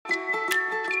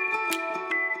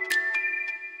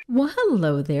Well,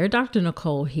 hello there, Dr.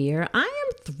 Nicole here. I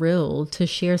am thrilled to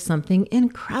share something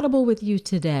incredible with you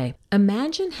today.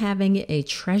 Imagine having a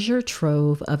treasure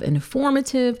trove of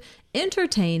informative,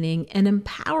 entertaining, and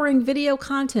empowering video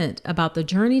content about the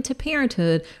journey to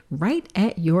parenthood right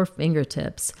at your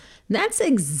fingertips. That's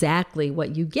exactly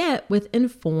what you get with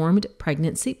Informed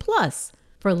Pregnancy Plus.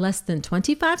 For less than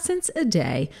 25 cents a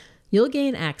day, you'll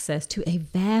gain access to a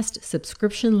vast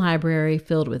subscription library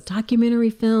filled with documentary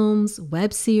films,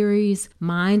 web series,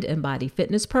 mind and body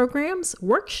fitness programs,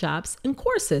 workshops, and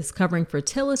courses covering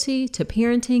fertility to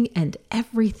parenting and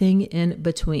everything in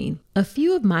between. A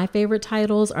few of my favorite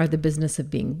titles are The Business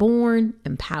of Being Born,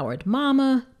 Empowered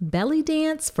Mama, Belly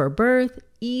Dance for Birth,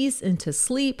 Ease into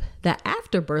Sleep, The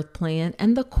Afterbirth Plan,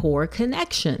 and The Core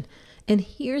Connection. And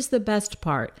here's the best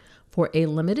part. For a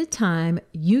limited time,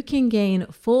 you can gain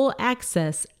full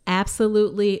access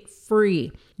absolutely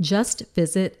free. Just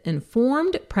visit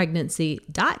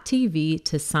informedpregnancy.tv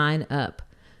to sign up.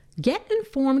 Get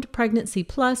Informed Pregnancy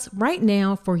Plus right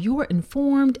now for your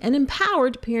informed and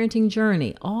empowered parenting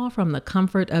journey, all from the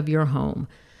comfort of your home.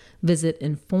 Visit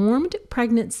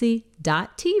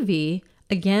informedpregnancy.tv.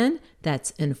 Again,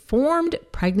 that's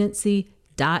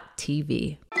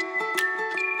informedpregnancy.tv.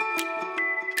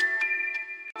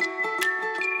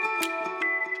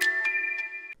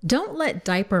 Don't let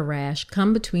diaper rash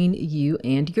come between you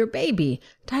and your baby.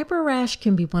 Diaper rash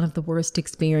can be one of the worst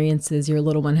experiences your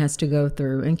little one has to go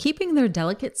through, and keeping their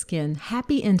delicate skin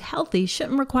happy and healthy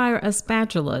shouldn't require a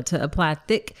spatula to apply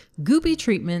thick, goopy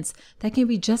treatments that can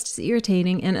be just as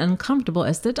irritating and uncomfortable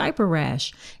as the diaper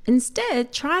rash.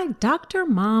 Instead, try Dr.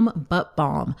 Mom Butt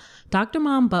Balm. Dr.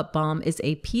 Mom Butt Balm is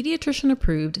a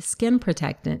pediatrician-approved skin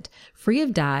protectant, free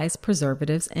of dyes,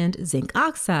 preservatives, and zinc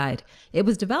oxide. It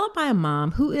was developed by a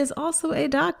mom who is also a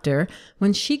doctor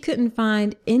when she couldn't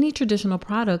find any traditional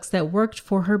products that worked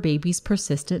for her baby's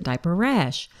persistent diaper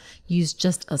rash. Use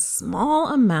just a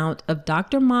small amount of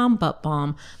Dr. Mom Butt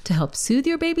Balm to help soothe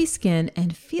your baby's skin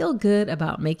and feel good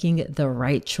about making the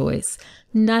right choice.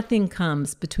 Nothing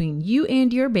comes between you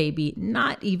and your baby,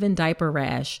 not even diaper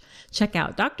rash. Check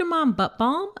out Dr. Mom Butt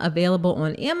Balm, available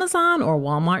on Amazon or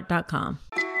Walmart.com.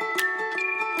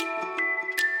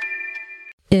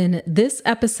 In this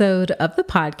episode of the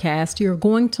podcast, you're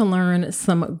going to learn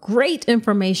some great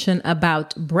information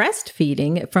about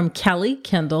breastfeeding from Kelly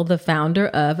Kendall, the founder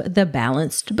of The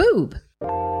Balanced Boob.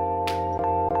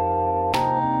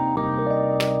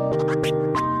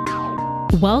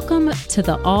 Welcome to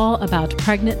the All About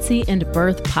Pregnancy and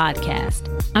Birth podcast.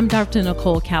 I'm Dr.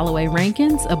 Nicole Calloway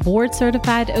Rankins, a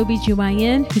board-certified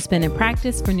OBGYN who's been in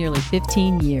practice for nearly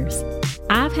 15 years.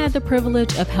 I've had the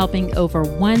privilege of helping over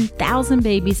 1,000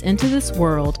 babies into this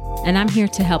world, and I'm here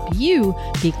to help you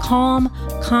be calm,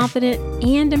 confident,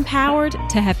 and empowered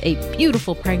to have a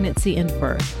beautiful pregnancy and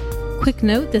birth. Quick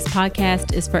note, this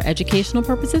podcast is for educational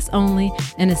purposes only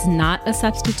and is not a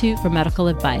substitute for medical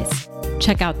advice.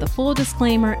 Check out the full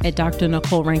disclaimer at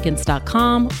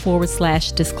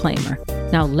drnicolerankins.com/disclaimer.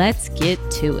 Now let's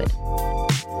get to it.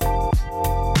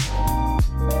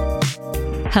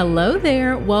 Hello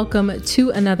there. Welcome to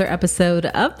another episode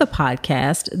of the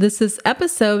podcast. This is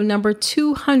episode number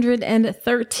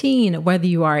 213. Whether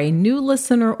you are a new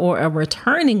listener or a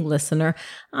returning listener,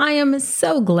 I am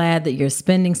so glad that you're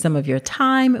spending some of your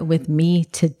time with me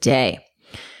today.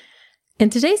 In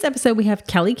today's episode, we have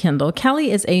Kelly Kendall. Kelly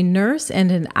is a nurse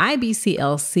and an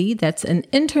IBCLC, that's an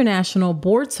international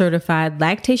board-certified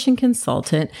lactation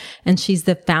consultant, and she's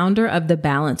the founder of The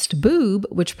Balanced Boob,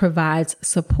 which provides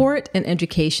support and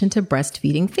education to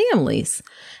breastfeeding families.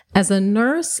 As a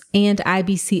nurse and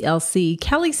IBCLC,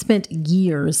 Kelly spent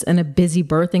years in a busy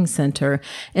birthing center,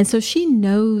 and so she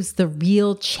knows the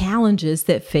real challenges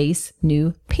that face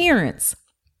new parents.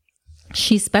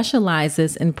 She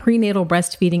specializes in prenatal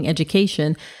breastfeeding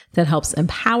education that helps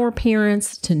empower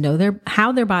parents to know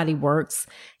how their body works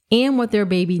and what their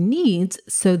baby needs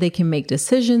so they can make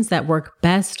decisions that work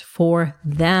best for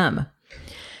them.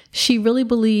 She really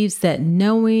believes that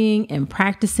knowing and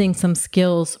practicing some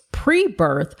skills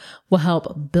pre-birth will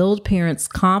help build parents'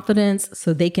 confidence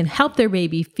so they can help their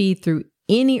baby feed through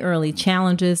any early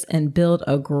challenges and build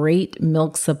a great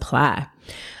milk supply.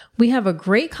 We have a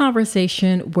great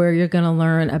conversation where you're going to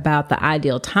learn about the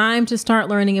ideal time to start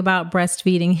learning about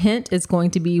breastfeeding. Hint, it's going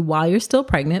to be while you're still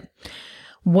pregnant.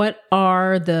 What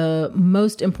are the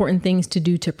most important things to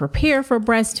do to prepare for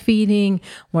breastfeeding?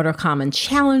 What are common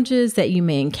challenges that you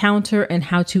may encounter and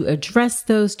how to address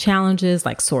those challenges,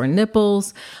 like sore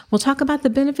nipples? We'll talk about the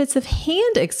benefits of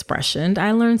hand expression.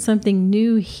 I learned something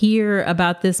new here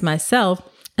about this myself.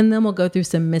 And then we'll go through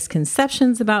some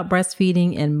misconceptions about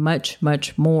breastfeeding and much,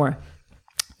 much more.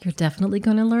 You're definitely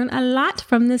going to learn a lot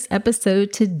from this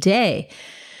episode today.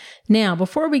 Now,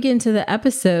 before we get into the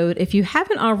episode, if you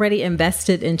haven't already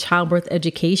invested in childbirth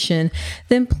education,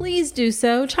 then please do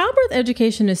so. Childbirth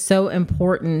education is so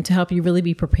important to help you really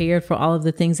be prepared for all of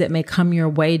the things that may come your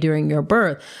way during your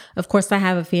birth. Of course, I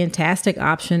have a fantastic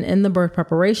option in the birth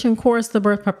preparation course. The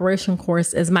birth preparation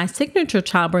course is my signature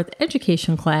childbirth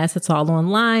education class. It's all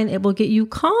online. It will get you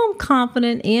calm,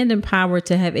 confident, and empowered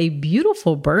to have a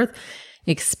beautiful birth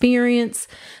experience.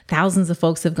 Thousands of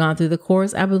folks have gone through the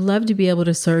course. I would love to be able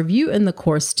to serve you in the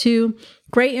course too.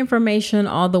 Great information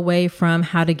all the way from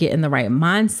how to get in the right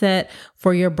mindset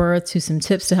for your birth to some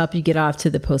tips to help you get off to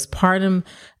the postpartum,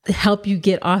 help you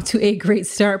get off to a great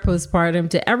start postpartum,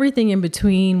 to everything in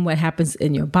between, what happens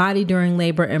in your body during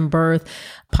labor and birth,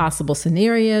 possible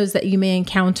scenarios that you may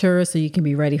encounter so you can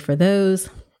be ready for those.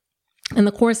 And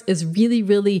the course is really,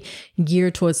 really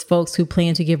geared towards folks who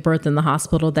plan to give birth in the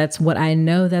hospital. That's what I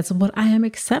know. That's what I am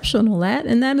exceptional at.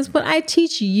 And that is what I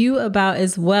teach you about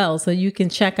as well. So you can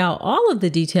check out all of the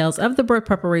details of the birth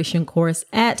preparation course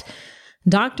at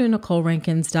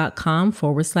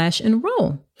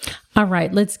drnicolerankins.com/enroll. All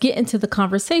right, let's get into the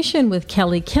conversation with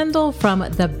Kelly Kendall from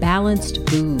The Balanced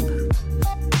Boob.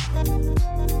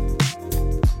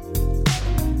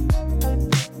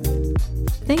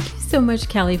 Thank you so much,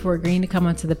 Kelly, for agreeing to come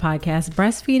onto the podcast.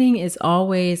 Breastfeeding is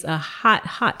always a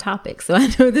hot topic, so I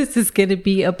know this is going to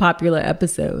be a popular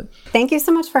episode. Thank you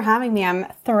so much for having me. I'm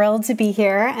thrilled to be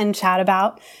here and chat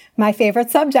about my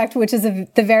favorite subject, which is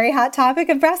the very hot topic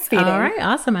of breastfeeding. All right,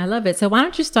 awesome. I love it. So why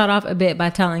don't you start off a bit by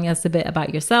telling us a bit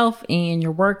about yourself and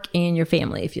your work and your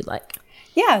family, if you'd like.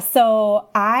 Yeah, so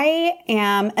I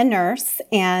am a nurse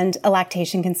and a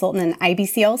lactation consultant in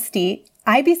IBCLC,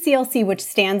 which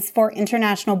stands for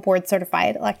International Board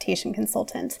Certified Lactation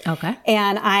Consultant. Okay.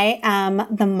 And I am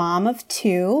the mom of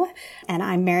two, and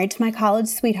I'm married to my college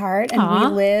sweetheart, and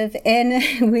Aww.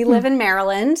 we live in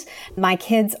Maryland. My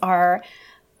kids are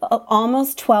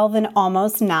almost 12 and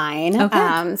almost 9.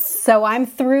 Okay. So I'm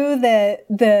through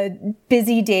the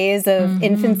busy days of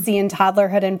infancy and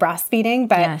toddlerhood and breastfeeding,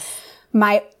 but Yes.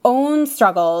 my own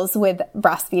struggles with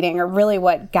breastfeeding are really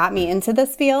what got me into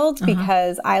this field,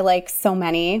 because I, like so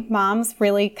many moms,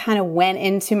 really kind of went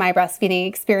into my breastfeeding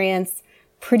experience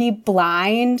pretty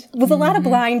blind, with a lot of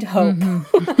blind hope.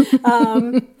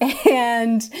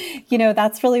 And,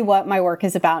 that's really what my work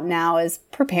is about now, is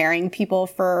preparing people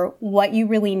for what you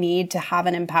really need to have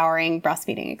an empowering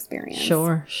breastfeeding experience.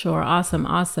 Sure.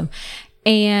 Awesome.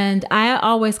 And I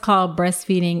always call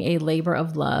breastfeeding a labor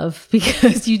of love,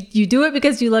 because you do it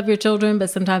because you love your children, but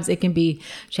sometimes it can be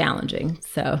challenging.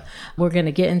 So we're going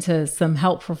to get into some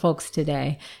help for folks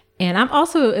today. And I'm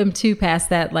also too past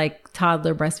that like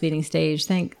toddler breastfeeding stage.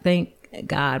 Thank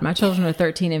God, my children are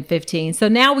 13 and 15. So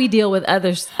now we deal with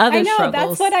other I know, struggles.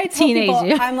 that's what I tell people.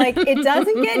 I'm like, it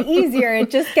doesn't get easier.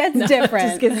 It just gets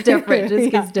different. It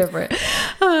just gets different.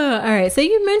 All right. So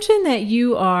you mentioned that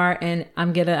you are, and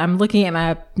I'm looking at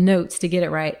my notes to get it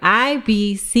right,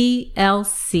 IBCLC.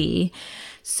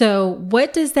 So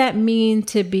what does that mean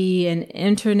to be an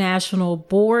international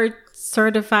board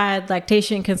certified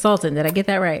lactation consultant? Did I get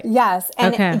that right? Yes.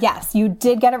 And Okay. yes, you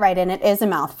did get it right. And it is a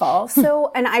mouthful.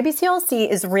 So an IBCLC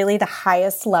is really the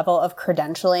highest level of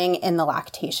credentialing in the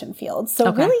lactation field. So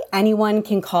Okay. really anyone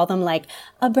can call them like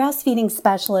a breastfeeding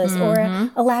specialist or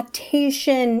a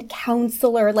lactation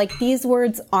counselor. Like, these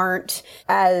words aren't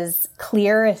as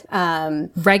clear,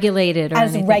 Regulated or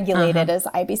as anything. regulated as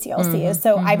IBCLC is.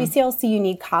 So IBCLC, you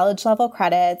need college level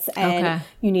credits, and Okay.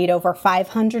 you need over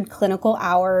 500 clinical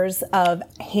hours of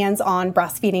hands-on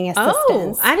breastfeeding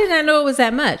assistance. Oh, I did not know it was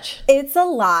that much. It's a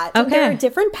lot. Okay. There are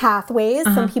different pathways.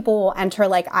 Some people will enter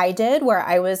like I did, where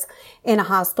I was in a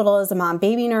hospital as a mom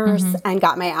baby nurse and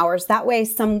got my hours that way.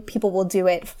 Some people will do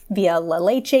it via La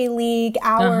Leche League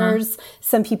hours.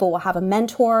 Some people will have a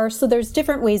mentor. So there's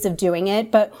different ways of doing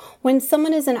it. But when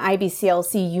someone is an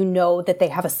IBCLC, you know that they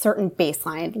have a certain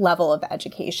baseline level of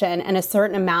education and a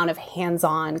certain amount of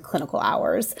hands-on clinical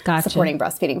hours supporting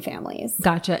breastfeeding families.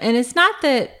 Gotcha. And it's not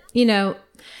that,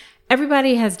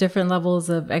 everybody has different levels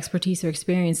of expertise or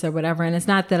experience or whatever. And it's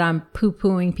not that I'm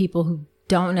poo-pooing people who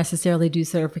don't necessarily do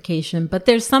certification, but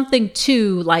there's something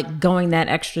to like going that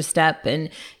extra step and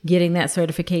getting that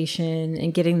certification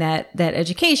and getting that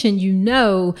education. You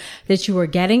know that you are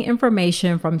getting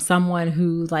information from someone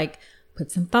who like put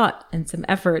some thought and some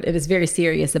effort and is very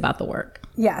serious about the work.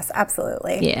 Yes,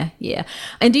 absolutely. Yeah.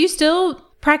 And do you still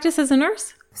practice as a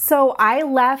nurse? So I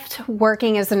left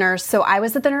working as a nurse. So I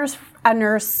was at the a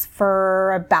nurse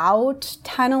for about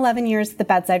 10, 11 years at the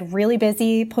bedside, really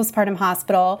busy postpartum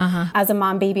hospital as a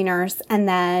mom baby nurse. And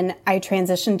then I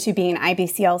transitioned to being an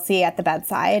IBCLC at the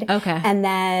bedside. Okay. And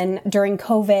then during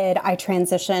COVID, I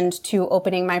transitioned to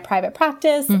opening my private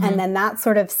practice. And then that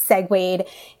sort of segued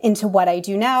into what I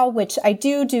do now, which I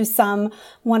do some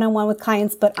one-on-one with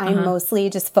clients, but I'm mostly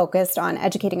just focused on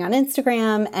educating on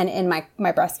Instagram and in my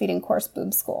breastfeeding course,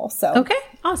 Boob School. So okay.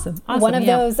 Awesome. One of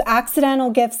those accidental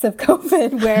gifts of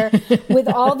COVID where with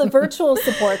all the virtual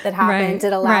support that happened,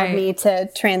 it allowed me to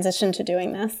transition to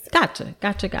doing this. Gotcha.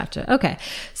 Okay.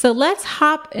 So let's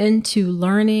hop into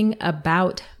learning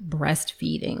about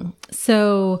breastfeeding.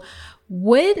 So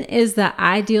when is the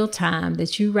ideal time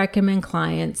that you recommend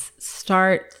clients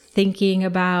start thinking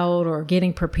about or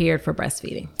getting prepared for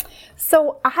breastfeeding?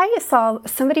 So I saw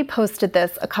somebody posted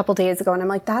this a couple days ago and I'm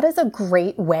like, that is a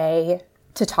great way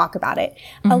to talk about it.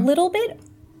 A little bit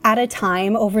at a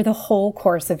time over the whole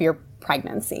course of your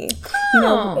pregnancy. You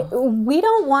know, we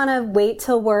don't want to wait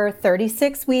till we're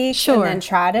 36 weeks and then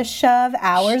try to shove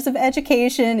hours of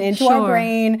education into our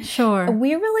brain.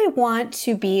 We really want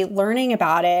to be learning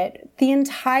about it the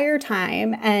entire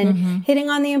time and hitting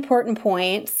on the important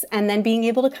points and then being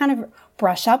able to kind of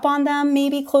brush up on them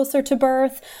maybe closer to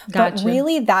birth. But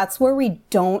really that's where we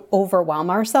don't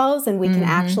overwhelm ourselves and we can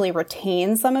actually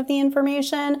retain some of the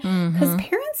information. Because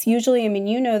parents usually, I mean,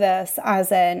 you know this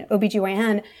as an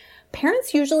OBGYN,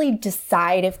 parents usually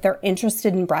decide if they're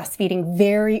interested in breastfeeding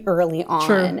very early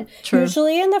on. True.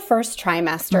 Usually in the first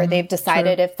trimester, they've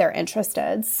decided if they're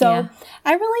interested. So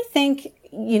I really think,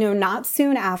 you know, not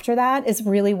soon after that is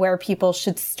really where people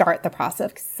should start the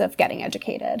process of getting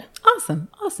educated. Awesome.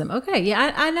 Okay.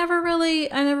 Yeah. I never really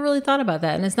thought about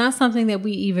that. And it's not something that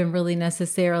we even really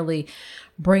necessarily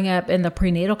bring up in the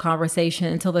prenatal conversation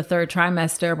until the third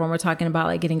trimester when we're talking about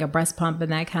like getting a breast pump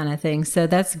and that kind of thing. So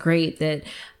that's great that,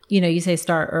 you know, you say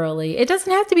start early. It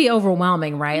doesn't have to be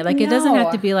overwhelming, right? Like it doesn't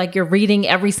have to be like you're reading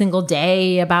every single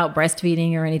day about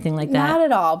breastfeeding or anything like that. Not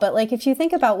at all. But like if you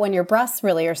think about when your breasts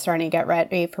really are starting to get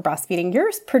ready for breastfeeding,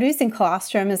 you're producing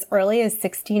colostrum as early as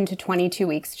 16 to 22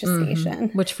 weeks gestation.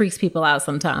 Which freaks people out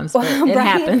sometimes, but it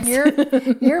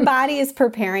happens. Your body is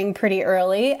preparing pretty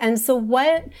early. And so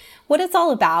what it's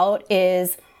all about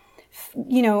is,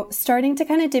 you know, starting to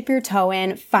kind of dip your toe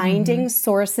in, finding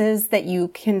sources that you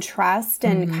can trust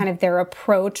and kind of their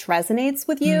approach resonates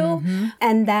with you.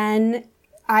 And then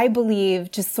I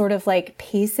believe just sort of like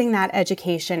pacing that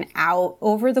education out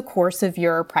over the course of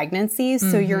your pregnancy.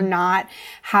 So you're not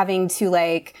having to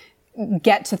like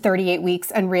get to 38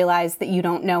 weeks and realize that you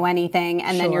don't know anything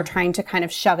and then you're trying to kind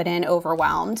of shove it in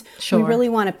overwhelmed. We really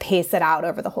want to pace it out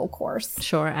over the whole course.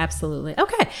 Sure, absolutely.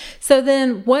 Okay. So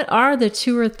then what are the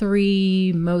 2 or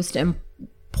 3 most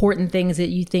important things that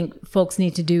you think folks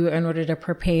need to do in order to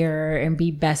prepare and be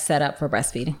best set up for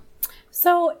breastfeeding?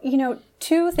 So, you know,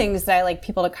 2 things that I like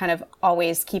people to kind of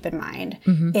always keep in mind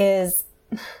is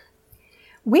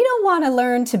we don't want to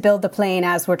learn to build the plane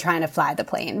as we're trying to fly the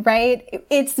plane, right?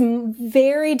 It's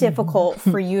very difficult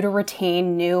for you to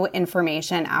retain new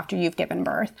information after you've given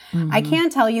birth. I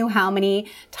can't tell you how many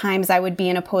times I would be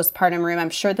in a postpartum room. I'm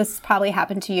sure this has probably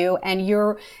happened to you, and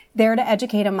you're there to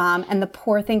educate a mom, and the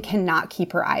poor thing cannot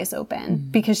keep her eyes open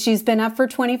because she's been up for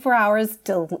 24 hours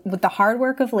with the hard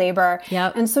work of labor.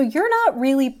 And so you're not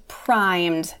really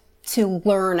primed to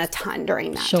learn a ton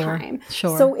during that time.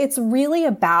 So it's really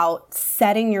about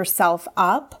setting yourself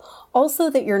up, also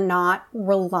that you're not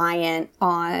reliant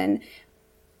on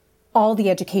all the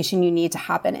education you need to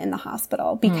happen in the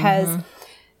hospital because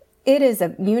it is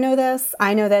you know this,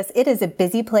 I know this, it is a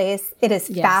busy place. It is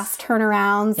fast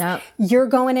turnarounds. You're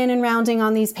going in and rounding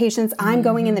on these patients. I'm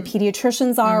going in, the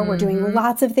pediatricians are, we're doing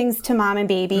lots of things to mom and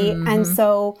baby. And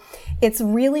so it's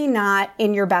really not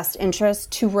in your best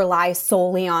interest to rely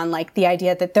solely on like the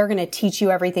idea that they're going to teach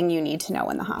you everything you need to know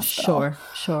in the hospital.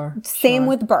 Same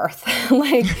with birth.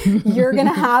 Like you're going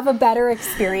to have a better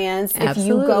experience if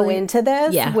you go into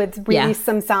this with really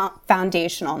some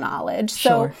foundational knowledge.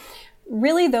 So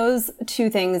really those 2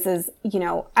 things is, you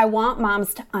know, I want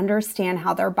moms to understand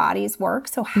how their bodies work.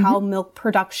 So how milk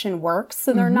production works.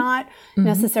 So they're not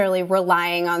necessarily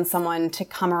relying on someone to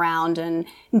come around and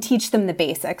teach them the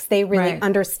basics. They really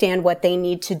understand what they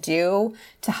need to do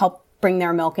to help bring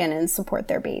their milk in and support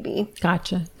their baby.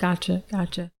 Gotcha.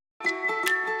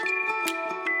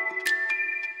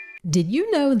 Did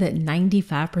you know that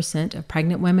 95% of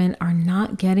pregnant women are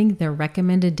not getting their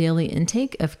recommended daily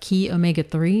intake of key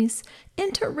omega-3s?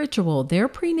 Enter Ritual. Their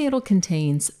prenatal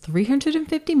contains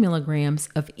 350 milligrams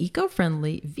of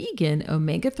eco-friendly vegan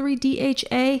omega-3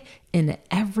 DHA in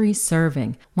every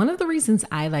serving. One of the reasons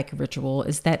I like Ritual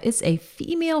is that it's a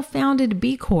female-founded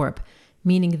B Corp,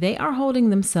 meaning they are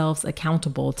holding themselves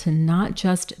accountable to not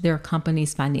just their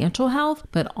company's financial health,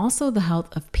 but also the health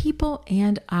of people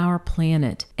and our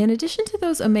planet. In addition to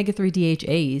those omega-3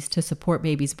 DHAs to support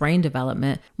baby's brain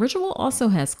development, Ritual also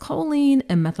has choline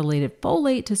and methylated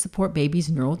folate to support baby's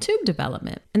neural tube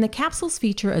development. And the capsules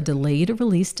feature a delayed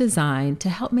release design to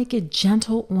help make it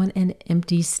gentle on an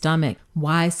empty stomach.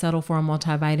 Why settle for a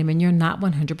multivitamin you're not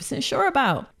 100% sure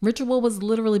about? Ritual was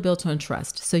literally built on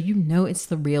trust, so you know it's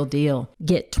the real deal.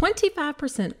 Get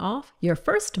 25% off your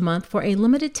first month for a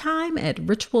limited time at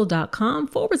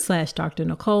ritual.com/Dr.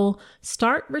 Nicole.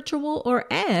 Start Ritual or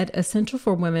add Essential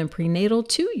for Women Prenatal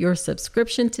to your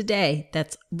subscription today.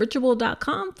 That's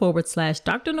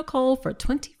ritual.com/Dr. Nicole for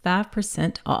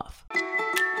 25% off.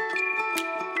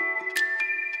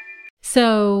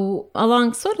 So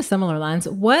along sort of similar lines,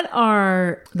 what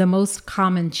are the most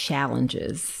common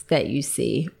challenges that you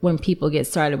see when people get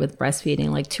started with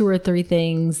breastfeeding? Like 2 or 3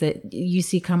 things that you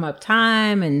see come up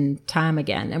time and time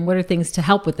again. And what are things to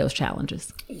help with those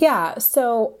challenges? Yeah.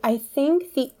 So I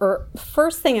think the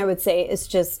first thing I would say is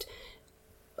just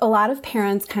a lot of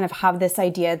parents kind of have this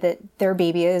idea that their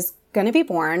baby is going to be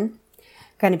born,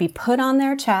 going to be put on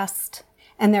their chest,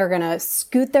 and they're going to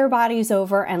scoot their bodies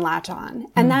over and latch on.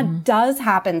 And that does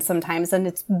happen sometimes, and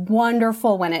it's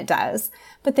wonderful when it does.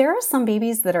 But there are some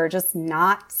babies that are just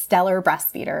not stellar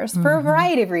breastfeeders for a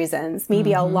variety of reasons.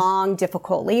 Maybe a long,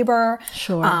 difficult labor.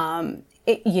 Sure.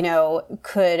 It,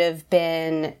 could have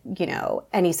been,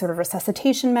 any sort of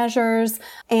resuscitation measures.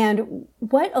 And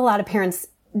what a lot of parents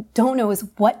don't know is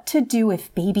what to do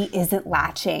if baby isn't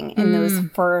latching in those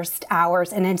first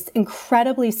hours. And it's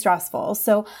incredibly stressful.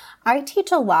 So I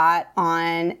teach a lot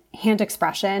on hand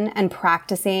expression and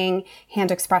practicing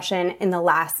hand expression in the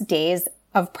last days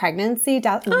of pregnancy,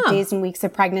 days and weeks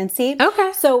of pregnancy.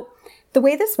 Okay. So the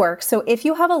way this works, so if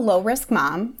you have a low-risk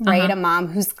mom, right, a mom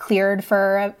who's cleared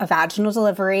for a vaginal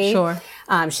delivery, sure,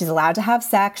 she's allowed to have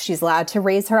sex, she's allowed to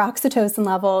raise her oxytocin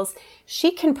levels,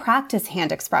 she can practice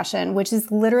hand expression, which is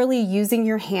literally using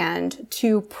your hand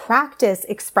to practice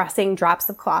expressing drops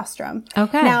of colostrum.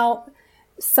 Okay. Now,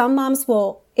 some moms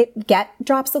will get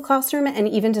drops of colostrum and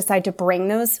even decide to bring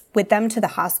those with them to the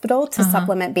hospital to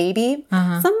supplement baby.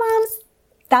 Some moms,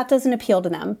 that doesn't appeal to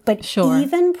them. But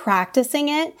even practicing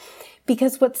it,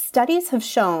 because what studies have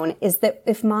shown is that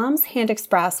if moms hand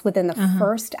express within the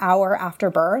first hour after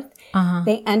birth,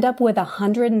 they end up with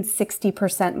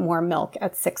 160% more milk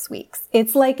at 6 weeks.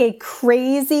 It's like a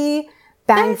crazy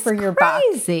bang for your buck.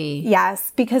 Crazy.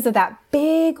 Yes, because of that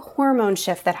big hormone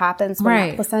shift that happens when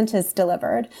that placenta is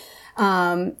delivered.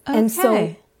 And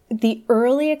so the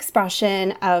early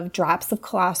expression of drops of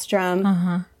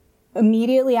colostrum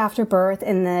immediately after birth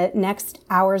in the next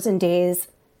hours and days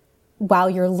while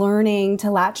you're learning to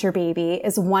latch your baby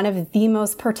is one of the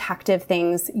most protective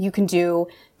things you can do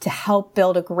to help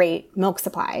build a great milk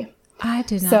supply. I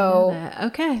did not know that.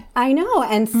 Okay. I know.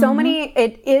 And so many,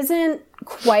 it isn't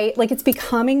quite, like it's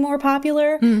becoming more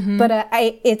popular, but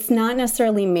it's not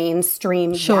necessarily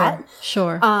mainstream yet.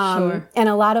 Sure. And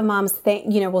a lot of moms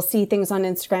think, will see things on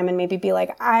Instagram and maybe be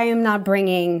like, I am not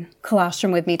bringing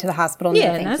colostrum with me to the hospital. Yeah,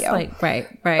 no, thank that's you. like,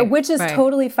 right. Which is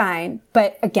totally fine.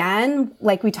 But again,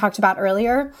 like we talked about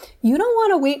earlier, you don't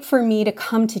want to wait for me to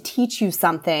come to teach you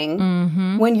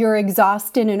something when you're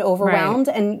exhausted and overwhelmed,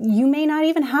 and you may not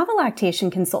even have a lactation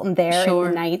consultant there in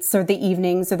the nights or the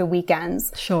evenings or the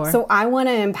weekends. So I want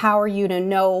to empower you to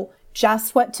know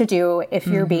just what to do if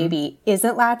your baby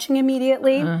isn't latching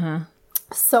immediately.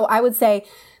 So I would say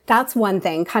that's one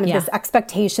thing, kind of this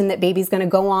expectation that baby's going to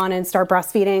go on and start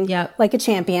breastfeeding like a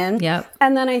champion.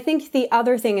 And then I think the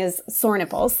other thing is sore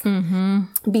nipples,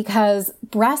 because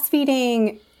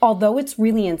breastfeeding, although it's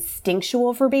really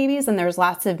instinctual for babies and there's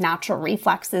lots of natural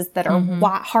reflexes that are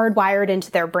hardwired into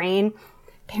their brain,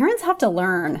 parents have to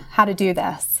learn how to do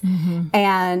this.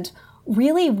 And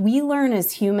really, we learn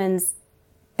as humans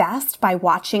best by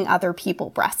watching other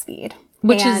people breastfeed.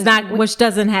 Which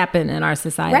doesn't happen in our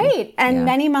society. Right. And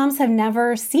many moms have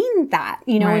never seen that,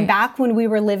 and back when we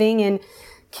were living in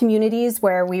communities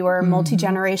where we were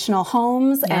multi-generational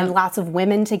homes and lots of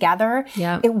women together,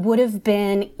 it would have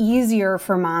been easier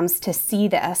for moms to see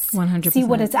this, 100%. See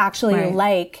what it's actually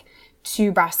like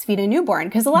to breastfeed a newborn.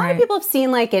 Because a lot of people have seen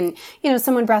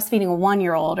someone breastfeeding a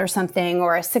 1-year-old or something,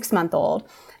 or a 6-month-old.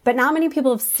 But not many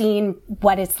people have seen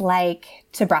what it's like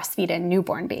to breastfeed a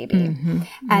newborn baby.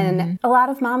 And a lot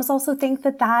of moms also think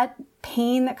that that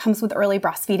pain that comes with early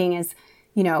breastfeeding is,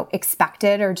 you know,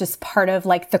 expected or just part of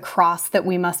like the cross that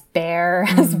we must bear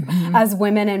as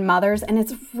women and mothers. And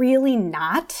it's really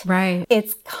not. Right.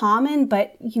 It's common,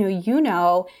 but you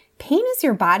know, pain is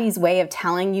your body's way of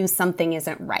telling you something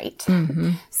isn't right.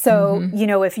 So, you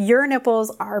know, if your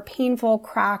nipples are painful,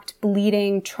 cracked,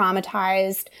 bleeding,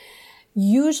 traumatized,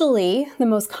 usually the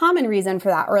most common reason for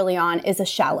that early on is a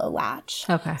shallow latch.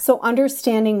 Okay. So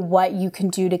understanding what you can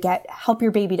do to help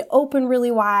your baby to open really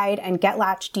wide and get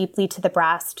latched deeply to the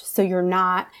breast so you're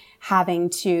not having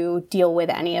to deal with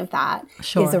any of that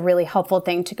is a really helpful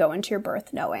thing to go into your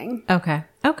birth knowing. Okay.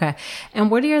 And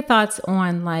what are your thoughts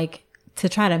on like to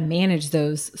try to manage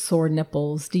those sore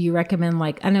nipples? Do you recommend,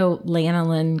 like, I know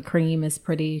lanolin cream is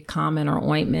pretty common, or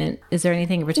ointment. Is there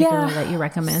anything in particular that you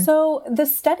recommend? So the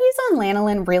studies on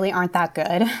lanolin really aren't that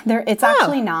good. It's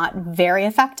actually not very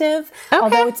effective,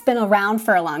 although it's been around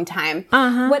for a long time.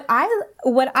 What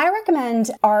I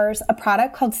recommend are a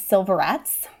product called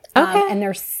Silverettes. And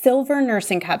they're silver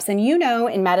nursing cups. And you know,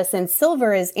 in medicine,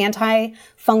 silver is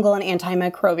antifungal and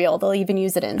antimicrobial. They'll even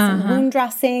use it in some wound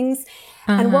dressings.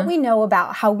 And what we know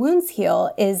about how wounds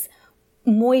heal is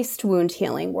moist wound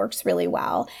healing works really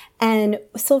well. And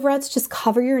Silverettes just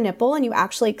cover your nipple and you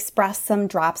actually express some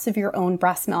drops of your own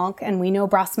breast milk. And we know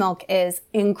breast milk is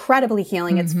incredibly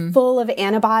healing. It's full of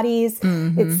antibodies.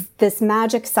 It's this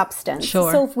magic substance.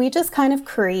 So if we just kind of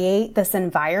create this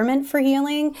environment for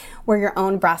healing where your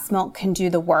own breast milk can do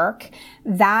the work,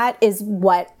 that is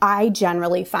what I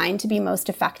generally find to be most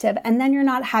effective. And then you're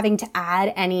not having to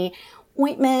add any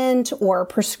ointment or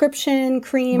prescription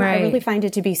cream. I really find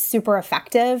it to be super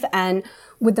effective. And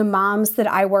with the moms that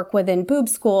I work with in Boob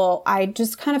School, I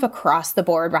just kind of across the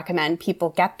board recommend people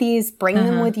get these, bring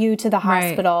them with you to the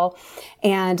hospital,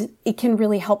 and it can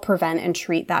really help prevent and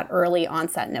treat that early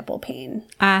onset nipple pain.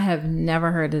 I have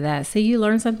never heard of that. So you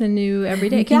learn something new every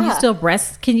day. Can you still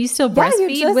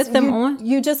breastfeed with them on?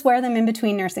 You just wear them in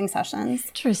between nursing sessions.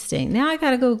 Interesting. Now I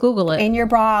got to go Google it. In your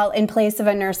bra in place of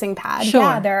a nursing pad.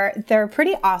 Yeah, they're a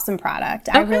pretty awesome product.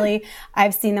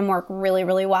 I've seen them work really,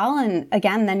 really well. And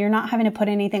again, then you're not having to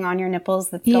put anything on your nipples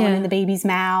that's going in the baby's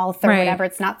mouth or whatever.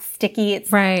 It's not sticky.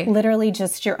 It's literally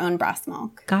just your own breast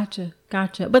milk. Gotcha.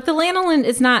 But the lanolin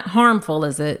is not harmful,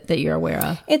 is it, that you're aware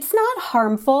of? It's not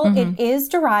harmful. It is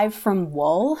derived from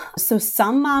wool. So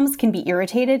some moms can be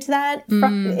irritated to that,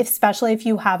 especially if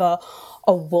you have a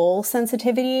wool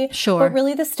sensitivity. But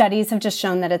really the studies have just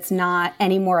shown that it's not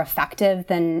any more effective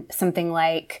than something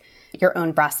like your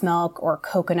own breast milk or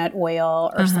coconut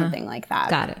oil or something like that.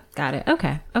 Got it.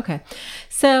 Okay.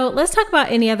 So let's talk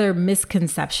about any other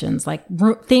misconceptions, like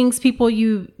things people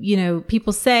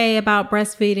people say about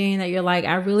breastfeeding that you're like,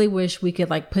 I really wish we could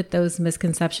like put those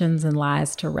misconceptions and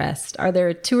lies to rest. Are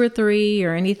there 2 or 3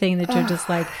 or anything that you're just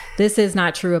like, this is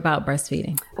not true about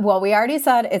breastfeeding? Well, we already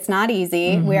said it's not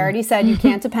easy. We already said you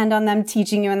can't depend on them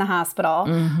teaching you in the hospital.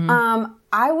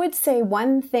 I would say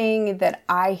one thing that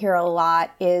I hear a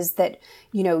lot is that,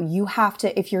 you have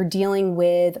to, if you're dealing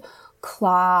with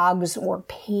clogs or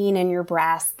pain in your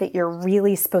breast, that you're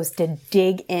really supposed to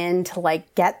dig in to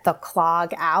like get the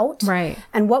clog out. Right.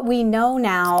 And what we know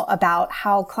now about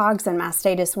how clogs and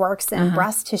mastitis works in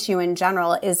breast tissue in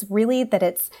general is really that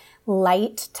it's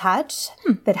light touch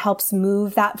that helps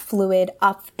move that fluid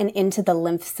up and into the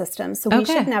lymph system. So we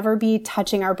should never be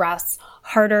touching our breasts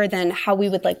harder than how we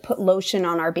would like put lotion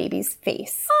on our baby's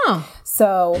face.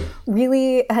 So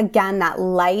really, again, that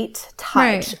light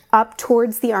touch up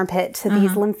towards the armpit to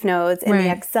these lymph nodes in the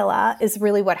axilla is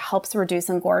really what helps reduce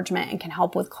engorgement and can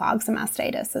help with clogs and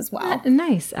mastitis as well.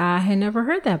 Nice. I had never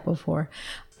heard that before.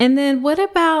 And then what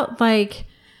about like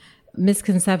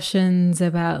misconceptions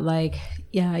about like,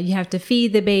 you have to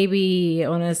feed the baby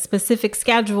on a specific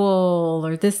schedule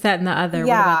or this, that, and the other.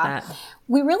 Yeah. What about that?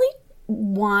 We really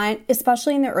want,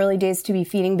 especially in the early days, to be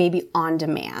feeding baby on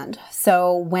demand.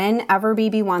 So whenever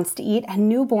baby wants to eat, and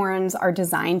newborns are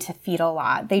designed to feed a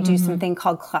lot. They do something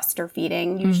called cluster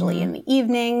feeding, usually in the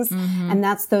evenings. And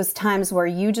that's those times where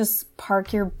you just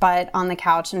park your butt on the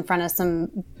couch in front of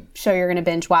some show you're going to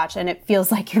binge watch and it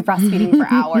feels like you're breastfeeding for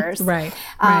hours.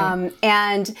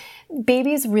 And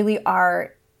babies really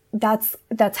are, that's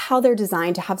how they're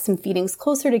designed, to have some feedings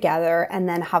closer together and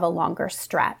then have a longer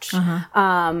stretch.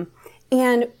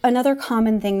 And another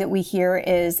common thing that we hear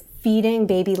is feeding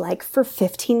baby like for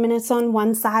 15 minutes on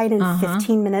one side and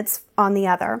 15 minutes on the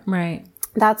other.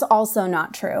 That's also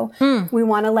not true. We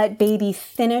want to let baby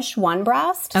finish one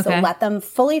breast. So let them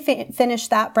fully finish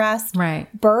that breast.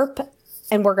 Burp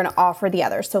and we're going to offer the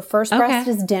other. So first breast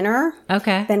is dinner.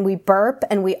 Okay. Then we burp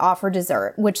and we offer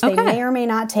dessert, which they may or may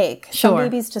not take. Some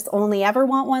babies just only ever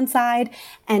want one side.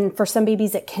 And for some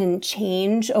babies, it can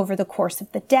change over the course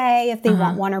of the day if they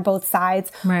want one or both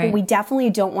sides. Right. But we definitely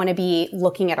don't want to be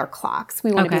looking at our clocks.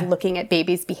 We want to be looking at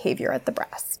baby's behavior at the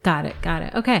breast. Got it.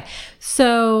 Okay.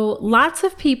 So lots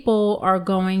of people are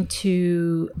going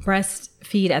to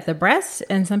breastfeed at the breast,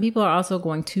 and some people are also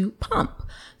going to pump.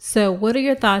 So what are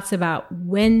your thoughts about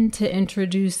when to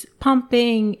introduce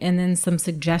pumping, and then some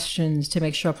suggestions to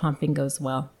make sure pumping goes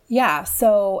well? Yeah,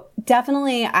 so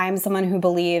definitely I'm someone who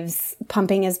believes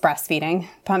pumping is breastfeeding.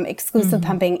 Exclusive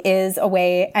pumping is a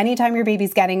way, anytime your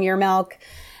baby's getting your milk,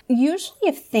 usually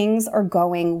if things are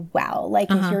going well,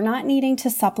 like if you're not needing to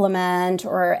supplement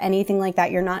or anything like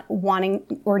that, you're not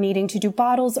wanting or needing to do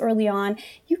bottles early on,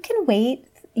 you can wait,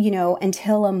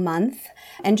 until a month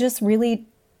and just really,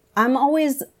 I'm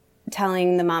always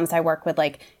telling the moms I work with,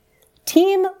 like,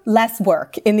 team less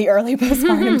work in the early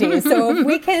postpartum days. So if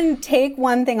we can take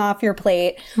one thing off your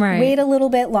plate, wait a little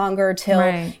bit longer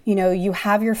till, you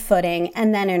have your footing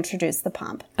and then introduce the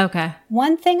pump. Okay.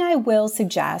 One thing I will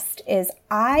suggest is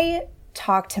I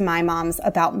talk to my moms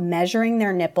about measuring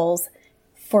their nipples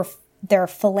for their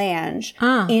phalange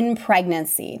in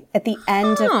pregnancy, at the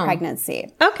end of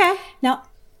pregnancy. Okay. Now,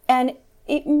 and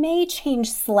it may change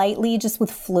slightly just with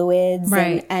fluids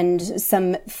and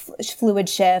some fluid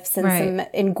shifts and some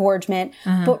engorgement.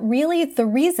 But really the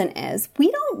reason is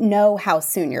we don't know how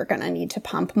soon you're going to need to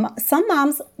pump. Some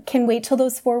moms can wait till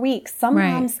those 4 weeks. Some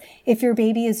moms, if your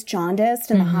baby is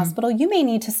jaundiced in the hospital, you may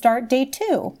need to start day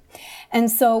 2.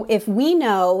 And so if we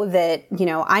know that,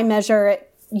 I measure,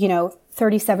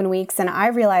 37 weeks and I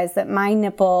realize that my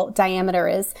nipple diameter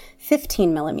is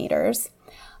 15 millimeters,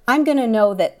 I'm going to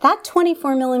know that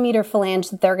 24 millimeter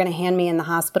phalange that they're going to hand me in the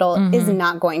hospital is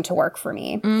not going to work for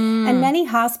me. And many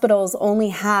hospitals only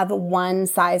have one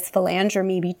size phalange or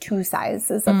maybe 2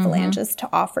 sizes of phalanges to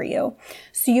offer you.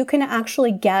 So you can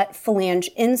actually get phalange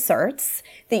inserts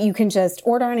that you can just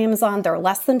order on Amazon. They're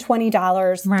less than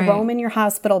 $20. Throw them in your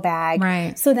hospital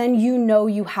bag. So then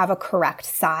you have a correct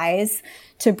size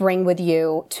to bring with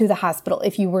you to the hospital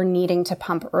if you were needing to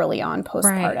pump early on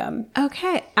postpartum.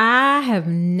 Okay. I have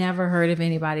never heard of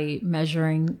anybody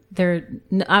measuring their,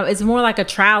 it's more like a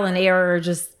trial and error,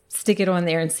 just stick it on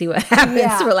there and see what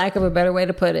happens, for lack of a better way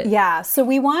to put it. Yeah. So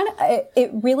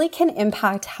it really can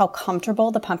impact how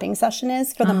comfortable the pumping session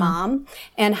is for the mom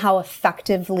and how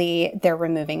effectively they're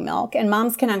removing milk. And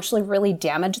moms can actually really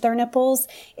damage their nipples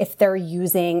if they're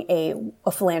using a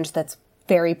phalange that's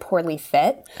very poorly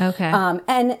fit. Okay.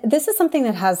 And this is something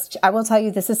that I will tell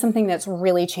you, this is something that's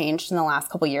really changed in the last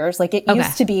couple of years. Like it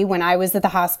used to be when I was at the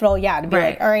hospital, to be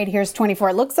like, all right, here's 24.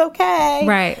 It looks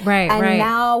okay. And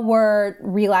now we're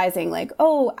realizing like,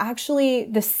 oh, actually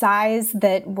the size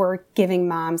that we're giving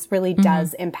moms really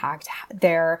does impact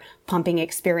their pumping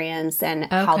experience and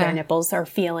how their nipples are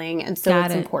feeling. And so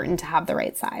it's important to have the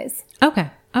right size. Okay.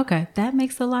 That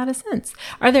makes a lot of sense.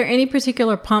 Are there any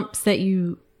particular pumps that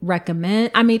you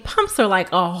recommend? I mean, pumps are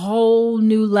like a whole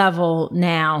new level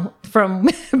now from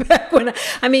back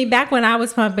when I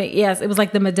was pumping. Yes, it was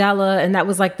like the Medela and that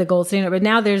was like the gold standard, but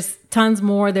now there's tons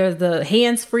more. There's the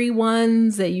hands-free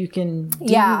ones that you can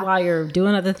do while you're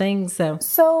doing other things.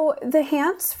 So the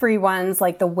hands-free ones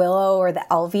like the Willow or the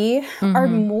LV are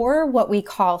more what we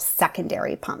call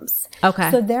secondary pumps.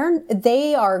 Okay. So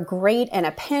they are great in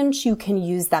a pinch. You can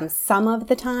use them some of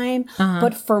the time,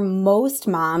 but for most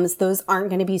moms, those aren't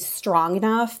going to be strong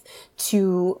enough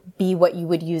to be what you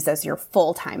would use as your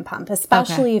full-time pump,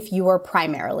 especially if you are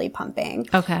primarily pumping.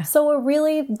 Okay. So a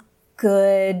really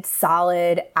good,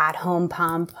 solid at-home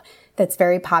pump that's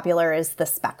very popular is the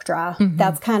Spectra.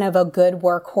 That's kind of a good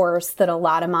workhorse that a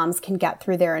lot of moms can get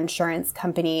through their insurance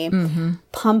company.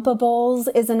 Pumpables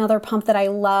is another pump that I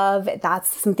love. That's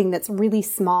something that's really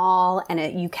small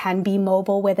and you can be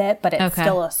mobile with it, but it's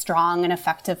still a strong and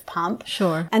effective pump.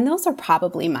 Sure. And those are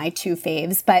probably my 2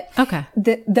 faves. But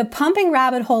the pumping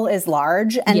rabbit hole is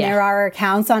large and there are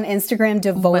accounts on Instagram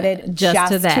devoted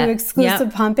just to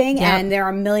exclusive pumping. And there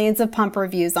are millions of pump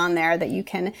reviews on there that you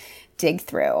can dig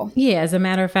through. Yeah, as a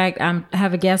matter of fact, I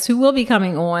have a guest who will be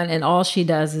coming on and all she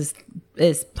does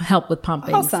is help with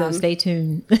pumping. Awesome. So stay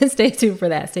tuned. Stay tuned for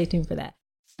that.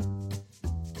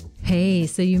 Hey,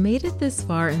 so you made it this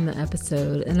far in the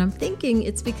episode and I'm thinking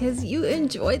it's because you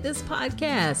enjoyed this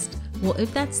podcast. Well,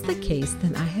 if that's the case,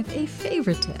 then I have a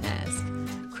favor to ask.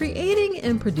 Creating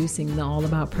and producing the All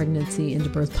About Pregnancy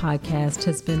and Birth podcast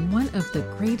has been one of the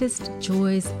greatest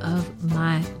joys of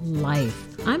my life.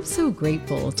 I'm so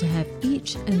grateful to have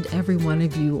each and every one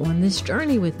of you on this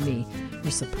journey with me.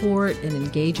 Your support and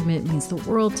engagement means the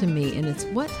world to me, and it's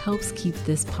what helps keep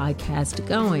this podcast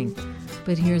going.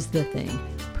 But here's the thing.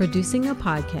 Producing a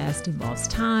podcast involves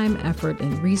time, effort,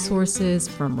 and resources,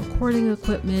 from recording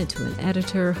equipment to an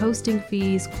editor, hosting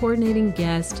fees, coordinating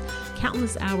guests,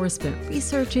 countless hours spent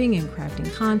researching and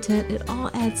crafting content. It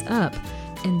all adds up.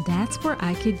 And that's where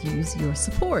I could use your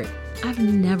support. I've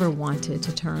never wanted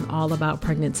to turn All About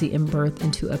Pregnancy and Birth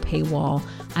into a paywall.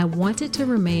 I want it to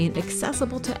remain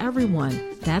accessible to everyone.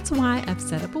 That's why I've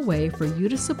set up a way for you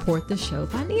to support the show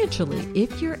financially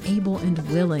if you're able and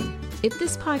willing. If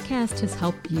this podcast has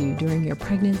helped you during your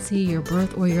pregnancy, your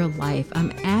birth, or your life,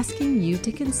 I'm asking you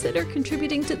to consider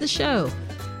contributing to the show.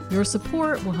 Your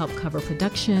support will help cover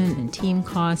production and team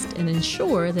costs and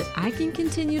ensure that I can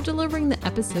continue delivering the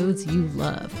episodes you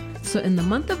love. So in the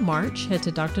month of March, head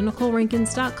to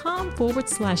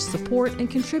drnicolerankins.com/support and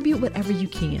contribute whatever you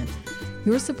can.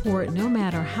 Your support, no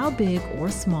matter how big or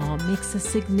small, makes a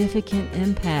significant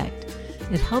impact.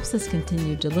 It helps us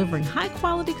continue delivering high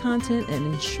quality content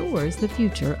and ensures the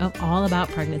future of All About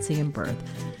Pregnancy and Birth.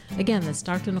 Again, that's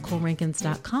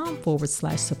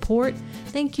drnicolerankins.com/support.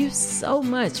 Thank you so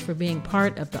much for being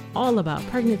part of the All About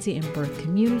Pregnancy and Birth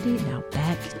community. Now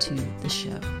back to the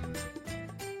show.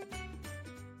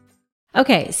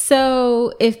 Okay,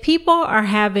 so if people are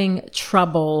having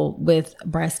trouble with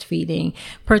breastfeeding,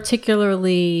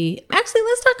 particularly, actually,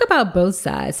 let's talk about both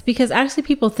sides, because actually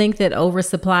people think that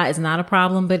oversupply is not a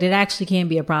problem, but it actually can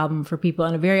be a problem for people,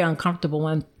 and a very uncomfortable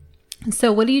one.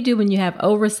 So what do you do when you have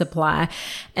oversupply?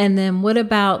 And then what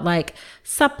about like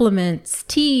supplements,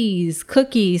 teas,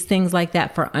 cookies, things like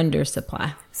that for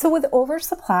undersupply? So with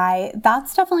oversupply,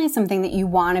 that's definitely something that you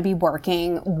want to be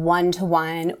working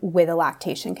one-to-one with a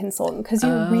lactation consultant, because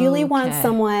you really want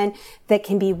someone that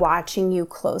can be watching you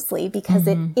closely, because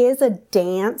it is a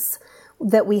dance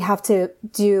that we have to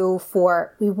do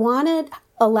we want to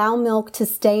allow milk to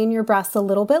stay in your breast a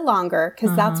little bit longer,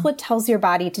 because that's what tells your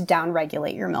body to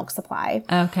downregulate your milk supply.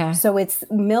 Okay. So it's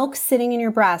milk sitting in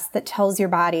your breast that tells your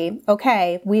body,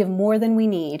 okay, we have more than we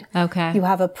need. Okay. You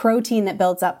have a protein that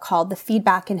builds up called the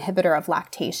feedback inhibitor of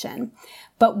lactation.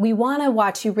 But we want to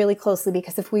watch you really closely,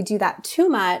 because if we do that too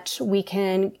much, we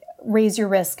can raise your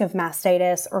risk of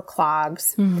mastitis or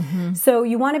clogs. So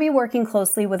you want to be working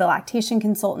closely with a lactation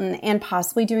consultant and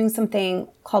possibly doing something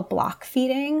called block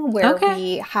feeding, where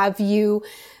we have you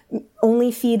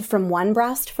only feed from one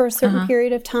breast for a certain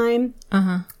period of time.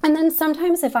 And then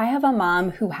sometimes if I have a mom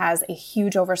who has a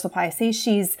huge oversupply, say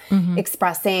she's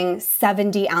expressing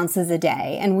 70 ounces a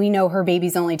day, and we know her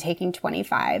baby's only taking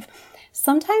 25,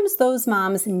 sometimes those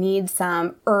moms need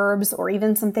some herbs or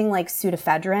even something like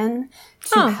pseudoephedrine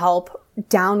to help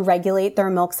down-regulate their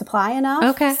milk supply enough.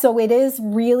 Okay. So it is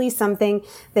really something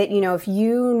that, if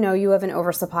you know you have an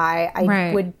oversupply,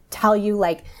 I would tell you,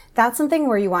 like, that's something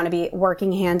where you want to be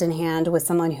working hand in hand with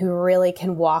someone who really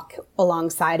can walk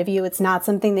alongside of you. It's not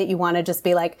something that you want to just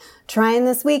be like trying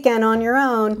this weekend on your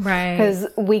own. Right. Because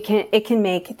it can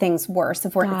make things worse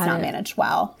if it's not managed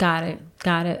well. Got it.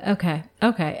 Okay.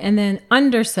 And then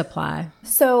undersupply.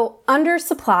 So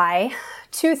undersupply,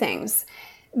 two things.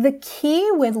 The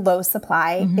key with low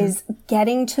supply is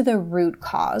getting to the root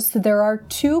cause. So there are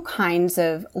two kinds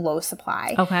of low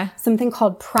supply. Okay. Something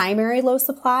called primary low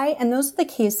supply, and those are the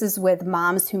cases with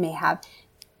moms who may have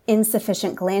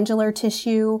insufficient glandular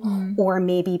tissue or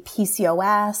maybe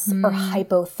PCOS or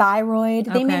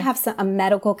hypothyroid. They may have a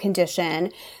medical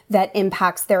condition that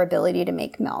impacts their ability to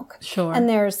make milk. Sure. And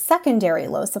there's secondary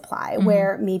low supply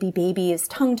where maybe baby is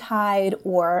tongue-tied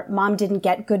or mom didn't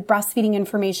get good breastfeeding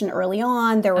information early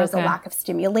on. There was a lack of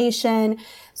stimulation,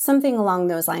 something along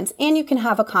those lines. And you can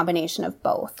have a combination of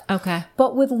both. Okay.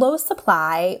 But with low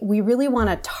supply, we really want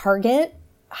to target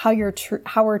how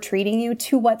we're treating you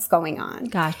to what's going on.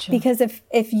 Gotcha. Because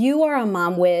if you are a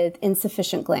mom with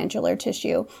insufficient glandular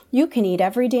tissue, you can eat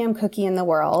every damn cookie in the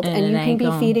world and you can be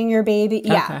feeding your baby.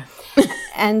 Yeah.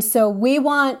 And so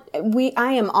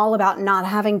I am all about not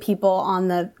having people on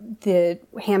the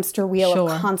hamster wheel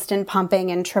of constant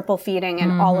pumping and triple feeding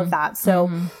and all of that.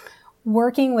 So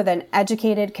working with an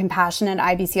educated, compassionate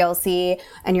IBCLC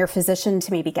and your physician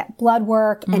to maybe get blood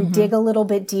work and dig a little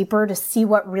bit deeper to see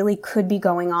what really could be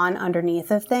going on underneath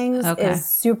of things is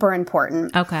super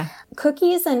important. Okay.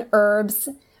 Cookies and herbs,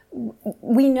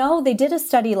 we know they did a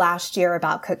study last year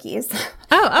about cookies.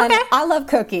 Oh, okay. And I love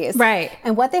cookies. Right.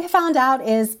 And what they found out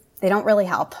is they don't really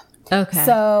help. Okay.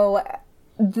 So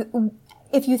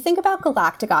if you think about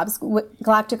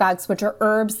galactagogues, which are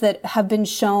herbs that have been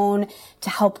shown to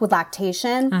help with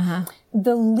lactation,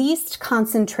 the least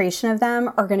concentration of them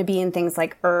are going to be in things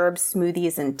like herbs,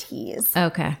 smoothies, and teas.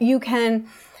 Okay. You can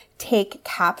take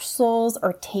capsules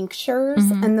or tinctures,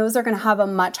 and those are going to have a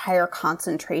much higher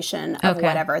concentration of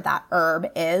whatever that herb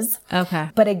is. Okay.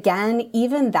 But again,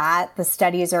 even that, the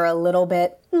studies are a little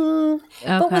bit,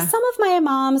 But with some of my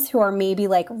moms who are maybe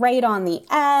like right on the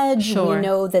edge, we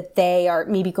know that they are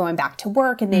maybe going back to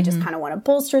work and they just kind of want to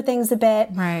bolster things a bit.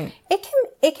 Right.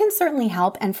 It can certainly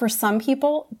help. And for some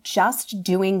people, just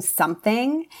doing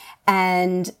something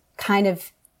and kind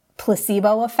of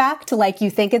placebo effect, like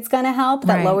you think it's going to help,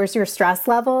 that lowers your stress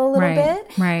level a little bit.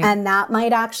 Right. And that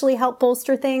might actually help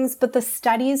bolster things. But the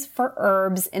studies for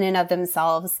herbs in and of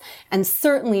themselves, and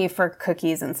certainly for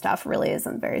cookies and stuff, really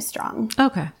isn't very strong.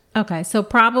 Okay. So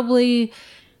probably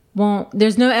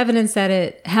there's no evidence that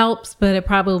it helps, but it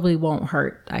probably won't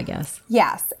hurt, I guess.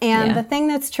 Yes. And the thing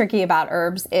that's tricky about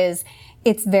herbs is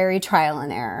it's very trial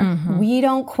and error. We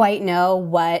don't quite know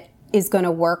what is going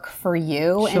to work for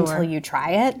you until you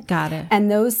try it. Got it. And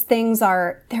those things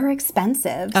they're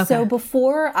expensive. Okay. So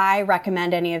before I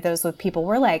recommend any of those with people,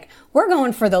 we're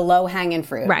going for the low hanging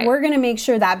fruit. Right. We're going to make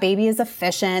sure that baby is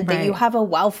efficient, that you have a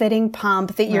well-fitting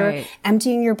pump, that you're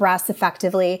emptying your breasts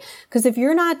effectively. Because if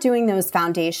you're not doing those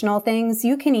foundational things,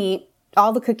 you can eat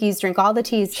all the cookies, drink all the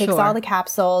teas, take all the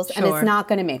capsules, and it's not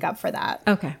going to make up for that.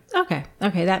 Okay.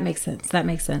 That makes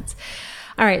sense.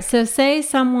 All right. So say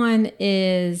someone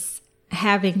is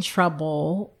having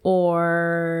trouble,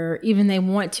 or even they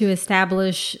want to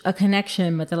establish a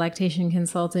connection with the lactation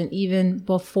consultant even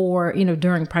before,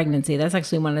 during pregnancy. That's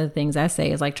actually one of the things I say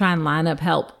is like try and line up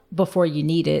help before you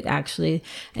need it, actually.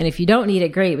 And if you don't need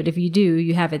it, great. But if you do,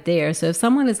 you have it there. So if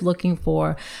someone is looking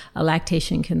for a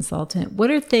lactation consultant,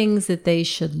 what are things that they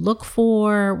should look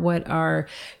for? What are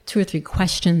 2 or 3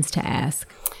 questions to ask?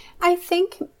 I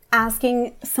think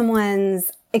asking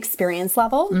someone's experience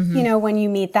level, when you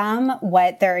meet them,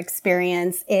 what their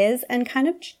experience is and kind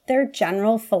of their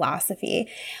general philosophy.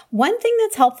 One thing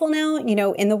that's helpful now,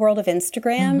 in the world of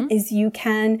Instagram is you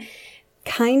can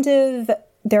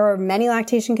there are many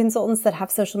lactation consultants that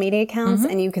have social media accounts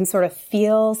and you can sort of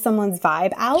feel someone's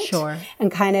vibe out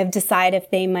and kind of decide if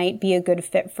they might be a good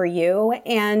fit for you.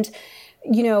 And,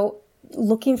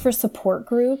 looking for support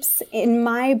groups. In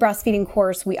my breastfeeding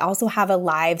course, we also have a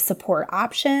live support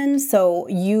option. So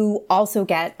you also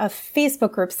get a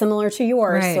Facebook group similar to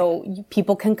yours. Right. So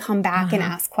people can come back and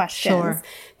ask questions.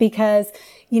 Because,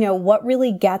 what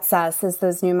really gets us is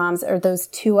those new moms or those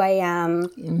 2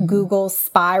 a.m. Google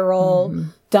spiral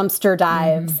dumpster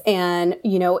dives. And,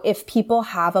 if people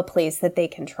have a place that they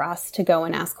can trust to go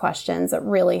and ask questions, it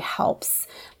really helps.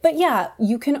 But yeah,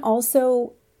 you can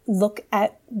also look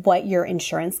at what your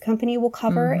insurance company will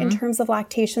cover in terms of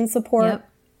lactation support. Yep.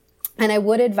 And I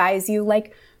would advise you,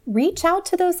 reach out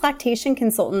to those lactation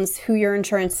consultants who your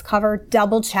insurance cover,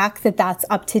 double check that that's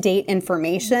up-to-date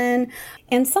information.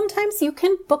 And sometimes you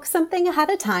can book something ahead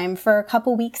of time for a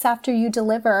couple weeks after you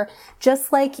deliver,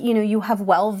 just like, you have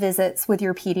well visits with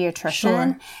your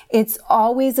pediatrician. It's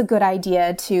always a good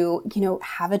idea to,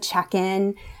 have a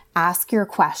check-in, ask your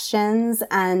questions.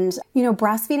 And,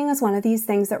 breastfeeding is one of these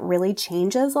things that really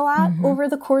changes a lot over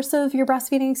the course of your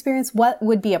breastfeeding experience. What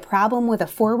would be a problem with a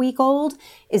 4-week-old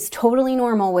is totally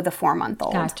normal with a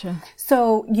 4-month-old. Gotcha.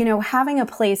 So, having a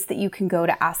place that you can go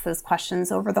to ask those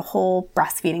questions over the whole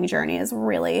breastfeeding journey is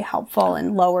really helpful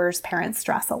and lowers parent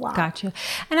stress a lot. Gotcha.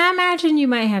 And I imagine you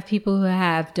might have people who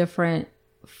have different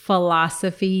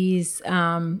philosophies,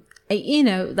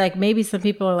 maybe some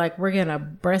people are like, we're going to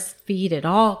breastfeed at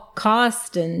all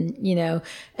costs. And,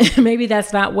 maybe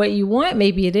that's not what you want.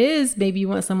 Maybe it is. Maybe you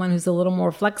want someone who's a little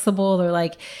more flexible, or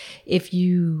if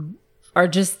you are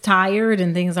just tired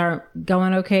and things aren't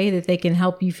going okay, that they can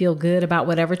help you feel good about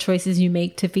whatever choices you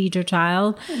make to feed your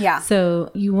child. Yeah. So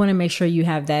you want to make sure you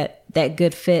have that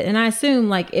good fit. And I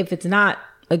assume if it's not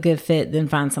a good fit, then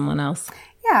find someone else.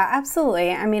 Yeah,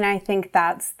 absolutely. I mean, I think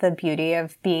that's the beauty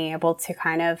of being able to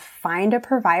kind of find a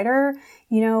provider,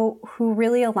 who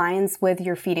really aligns with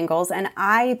your feeding goals. And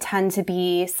I tend to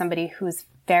be somebody who's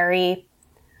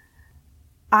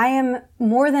I am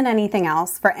more than anything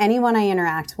else, for anyone I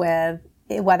interact with,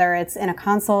 whether it's in a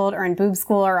consult or in boob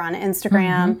school or on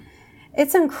Instagram,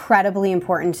 it's incredibly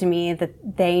important to me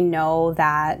that they know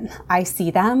that I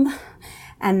see them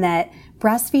and that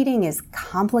breastfeeding is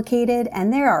complicated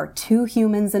and there are 2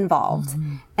 humans involved.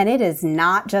 And it is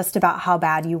not just about how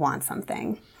bad you want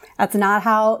something.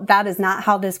 That is not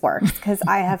how this works, because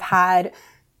I have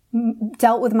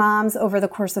dealt with moms over the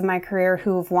course of my career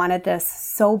who've wanted this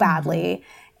so badly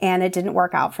and it didn't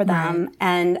work out for them. Right.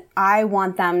 And I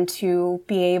want them to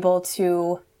be able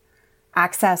to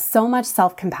access so much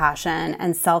self-compassion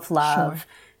and self-love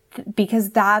because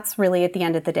that's really at the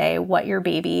end of the day, what your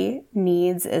baby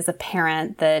needs is a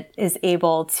parent that is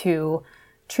able to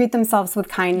treat themselves with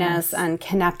kindness and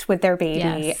connect with their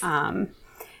baby. And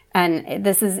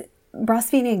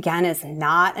breastfeeding, again, is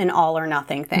not an all or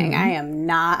nothing thing. I am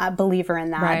not a believer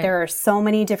in that. There are so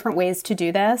many different ways to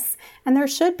do this, and there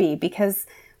should be, because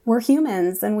we're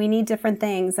humans and we need different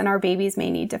things, and our babies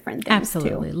may need different things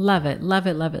Absolutely. too. Love it. Love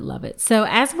it. Love it. Love it. So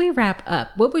as we wrap up,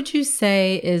 what would you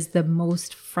say is the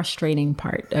most frustrating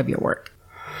part of your work?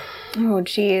 Oh,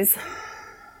 geez.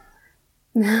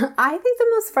 I think the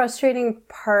most frustrating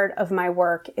part of my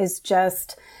work is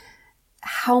just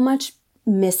how much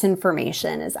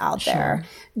misinformation is out there.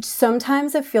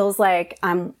 Sometimes it feels like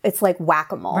it's like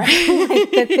whack-a-mole. Like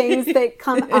the things that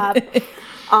come up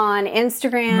on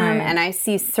Instagram and I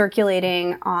see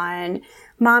circulating on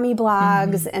mommy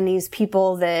blogs and these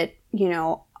people that,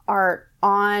 are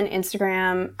on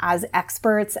Instagram as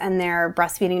experts, and their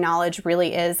breastfeeding knowledge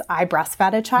really is, I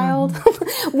breastfed a child,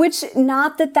 which,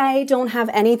 not that they don't have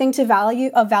anything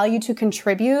of value to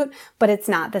contribute, but it's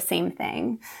not the same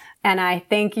thing. And I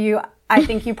think you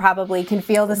probably can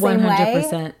feel the same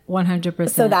way. 100%.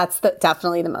 So that's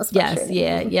definitely the most frustrating.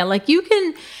 Yes. Yeah. Like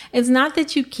it's not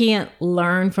that you can't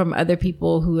learn from other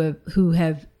people who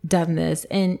have done this,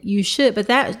 and you should, but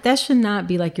that should not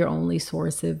be like your only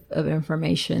source of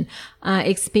information.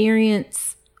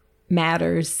 Experience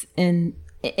matters in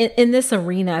this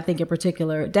arena, I think, in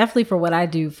particular, definitely for what I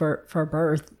do for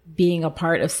birth. Being a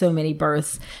part of so many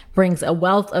births brings a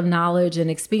wealth of knowledge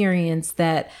and experience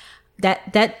that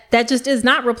just is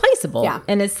not replaceable. Yeah.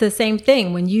 And it's the same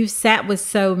thing when you've sat with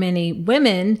so many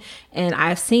women, and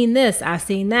I've seen this, I've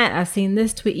seen that, I've seen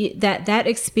this tweet, that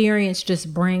experience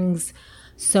just brings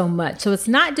so much. So it's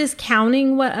not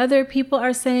discounting what other people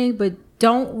are saying, but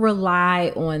don't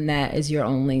rely on that as your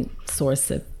only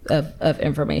source of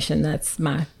information. That's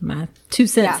my 2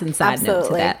 cents and side note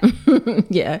to that.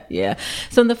 Yeah.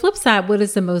 So on the flip side, what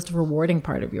is the most rewarding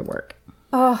part of your work?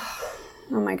 Oh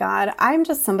my God. I'm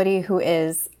just somebody who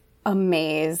is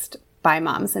amazed by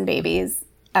moms and babies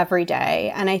every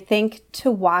day. And I think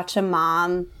to watch a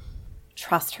mom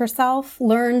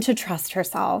learn to trust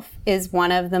herself is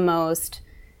one of the most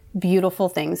beautiful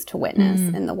things to witness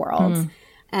in the world.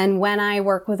 And when I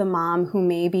work with a mom who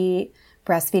maybe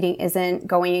breastfeeding isn't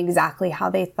going exactly how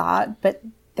they thought, but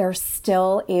they're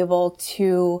still able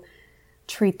to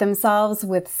treat themselves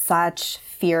with such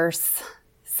fierce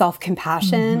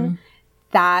self-compassion,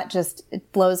 that just,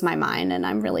 it blows my mind, and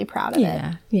I'm really proud of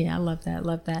it. Yeah, I love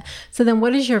that. So then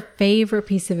what is your favorite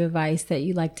piece of advice that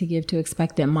you like to give to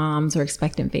expectant moms or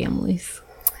expectant families?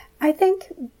 I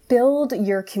think build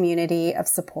your community of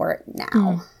support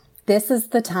now. This is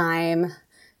the time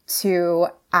to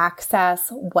access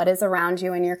what is around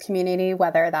you in your community,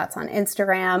 whether that's on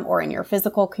Instagram or in your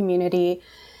physical community.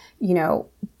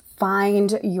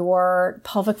 Find your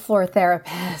pelvic floor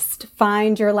therapist,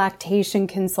 find your lactation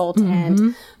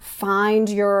consultant, find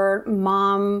your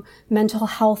mom mental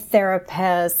health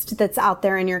therapist that's out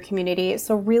there in your community.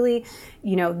 So really,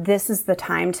 this is the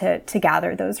time to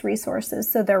gather those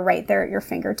resources, so they're right there at your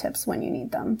fingertips when you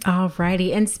need them. All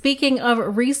righty. And speaking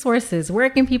of resources, where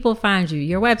can people find you?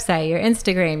 Your website, your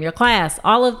Instagram, your class,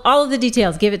 all of the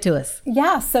details. Give it to us.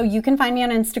 Yeah. So you can find me on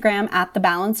Instagram at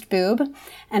 @thebalancedboob,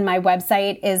 and my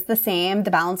website is the same,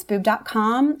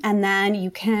 thebalancedboob.com. And then you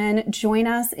can join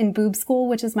us in Boob School,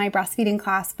 which is my breastfeeding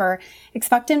class for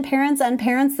expectant parents and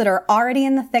parents that are already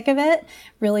in the thick of it.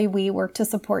 Really, we work to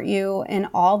support you in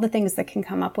all the things that can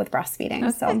come up with breastfeeding.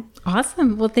 Okay. So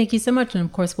awesome. Well, thank you so much. And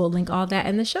of course, we'll link all that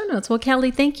in the show notes. Well,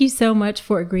 Kelly, thank you so much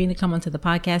for agreeing to come onto the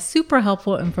podcast. Super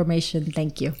helpful information.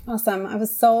 Thank you. Awesome. It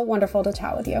was so wonderful to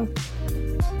chat with you.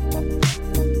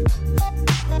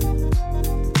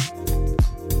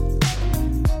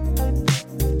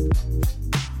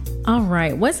 All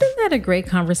right. Wasn't that a great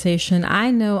conversation? I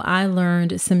know I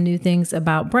learned some new things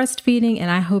about breastfeeding,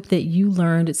 and I hope that you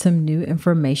learned some new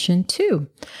information too.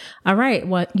 All right.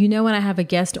 Well, when I have a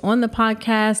guest on the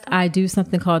podcast, I do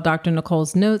something called Dr.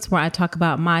 Nicole's Notes, where I talk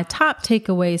about my top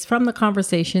takeaways from the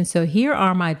conversation. So here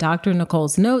are my Dr.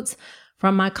 Nicole's Notes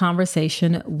from my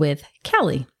conversation with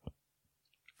Kelly.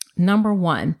 Number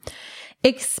 1,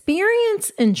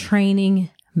 experience and training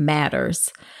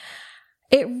matters.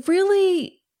 It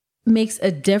really makes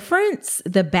a difference,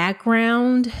 the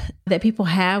background that people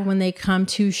have when they come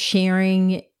to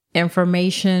sharing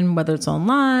information, whether it's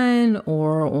online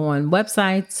or on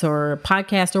websites or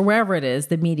podcasts or wherever it is,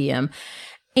 the medium.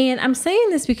 And I'm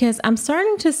saying this because I'm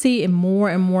starting to see more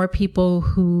and more people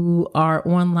who are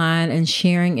online and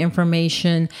sharing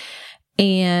information,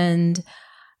 and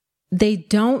they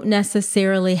don't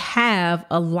necessarily have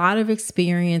a lot of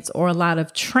experience or a lot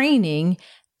of training,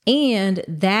 and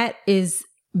that is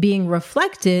being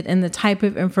reflected in the type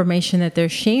of information that they're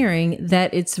sharing,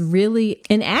 that it's really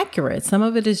inaccurate. Some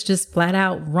of it is just flat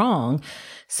out wrong.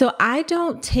 So I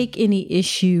don't take any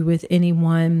issue with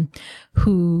anyone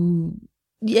who,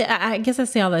 I guess I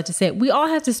say all that to say we all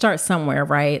have to start somewhere,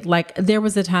 right? Like there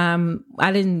was a time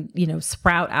I didn't,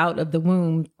 sprout out of the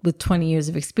womb with 20 years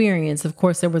of experience. Of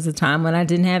course, there was a time when I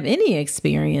didn't have any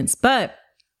experience, but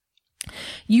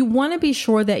you want to be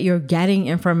sure that you're getting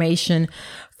information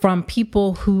from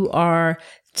people who are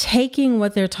taking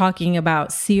what they're talking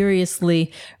about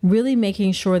seriously, really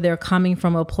making sure they're coming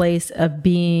from a place of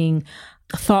being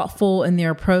thoughtful in their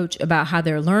approach about how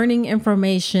they're learning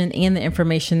information and the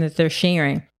information that they're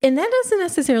sharing. And that doesn't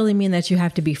necessarily mean that you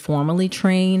have to be formally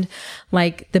trained.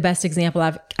 Like the best example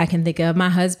I can think of, my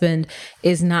husband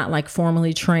is not like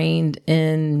formally trained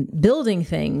in building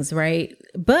things, right?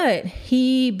 But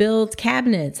he builds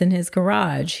cabinets in his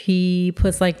garage. He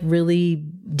puts like really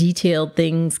detailed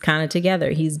things kind of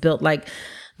together. He's built like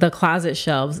the closet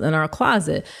shelves in our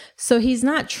closet. So he's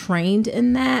not trained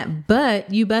in that,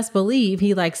 but you best believe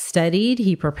he studied,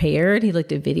 he prepared, he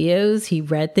looked at videos, he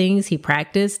read things, he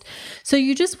practiced. So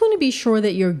you just want to be sure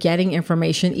that you're getting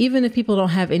information, even if people don't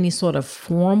have any sort of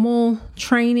formal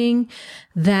training,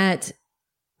 that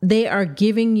they are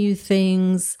giving you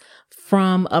things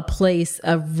from a place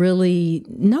of really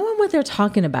knowing what they're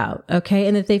talking about, okay?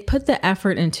 And that they've put the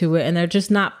effort into it and they're just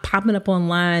not popping up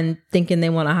online thinking they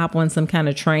want to hop on some kind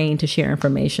of train to share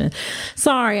information.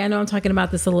 Sorry, I know I'm talking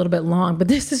about this a little bit long, but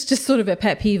this is just sort of a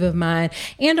pet peeve of mine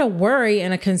and a worry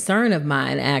and a concern of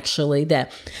mine, actually,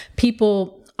 that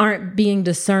people aren't being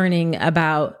discerning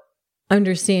about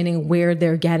understanding where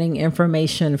they're getting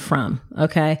information from,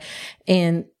 okay?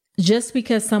 And just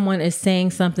because someone is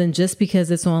saying something, just because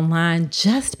it's online,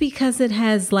 just because it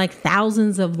has like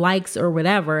thousands of likes or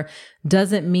whatever,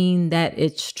 doesn't mean that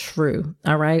it's true.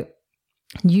 All right.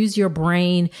 Use your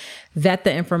brain, vet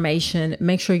the information,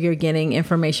 make sure you're getting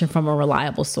information from a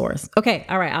reliable source. Okay.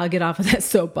 All right. I'll get off of that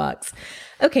soapbox.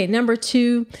 Okay. Number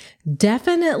 2,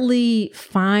 definitely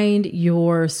find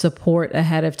your support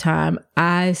ahead of time.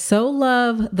 I so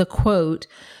love the quote,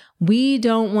 "We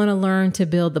don't want to learn to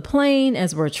build the plane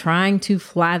as we're trying to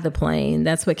fly the plane."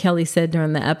 That's what Kelly said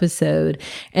during the episode.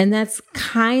 And that's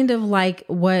kind of like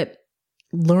what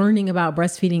learning about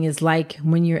breastfeeding is like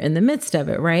when you're in the midst of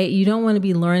it, right? You don't want to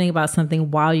be learning about something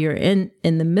while you're in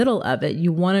the middle of it.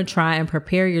 You want to try and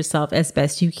prepare yourself as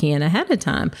best you can ahead of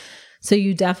time. So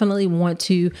you definitely want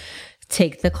to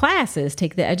take the classes,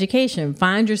 take the education,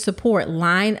 find your support,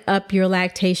 line up your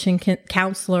lactation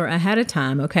counselor ahead of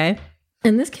time, okay?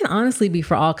 And this can honestly be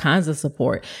for all kinds of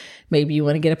support. Maybe you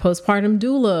want to get a postpartum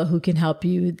doula who can help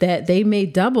you, that they may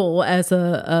double as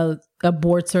a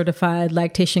board certified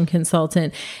lactation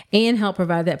consultant and help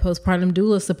provide that postpartum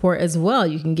doula support as well.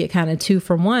 You can get kind of 2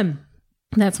 for 1.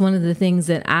 That's one of the things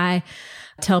that I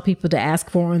tell people to ask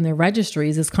for in their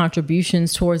registries is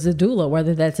contributions towards a doula,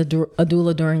 whether that's a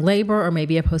doula during labor or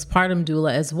maybe a postpartum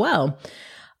doula as well.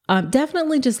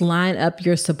 Definitely just line up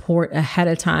your support ahead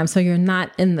of time so you're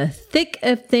not in the thick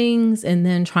of things and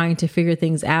then trying to figure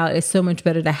things out. It's so much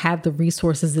better to have the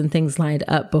resources and things lined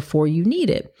up before you need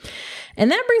it.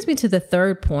 And that brings me to the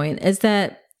third point, is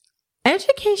that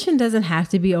education doesn't have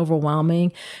to be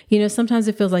overwhelming. Sometimes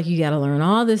it feels like you got to learn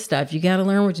all this stuff. You got to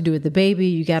learn what to do with the baby.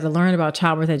 You got to learn about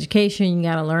childbirth education. You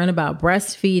got to learn about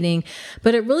breastfeeding,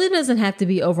 but it really doesn't have to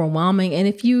be overwhelming. And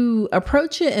if you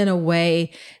approach it in a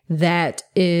way that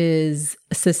is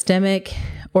systematic,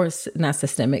 that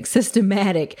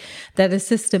is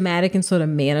systematic and sort of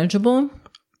manageable,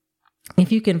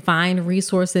 if you can find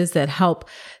resources that help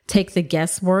take the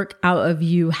guesswork out of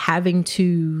you having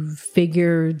to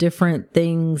figure different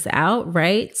things out,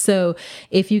 right? So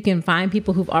if you can find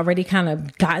people who've already kind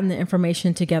of gotten the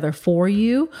information together for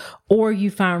you, or you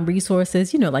find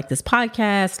resources, like this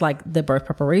podcast, like the birth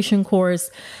preparation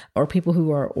course, or people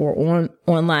who are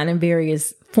online in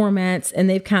various formats, and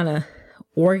they've kind of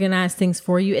organize things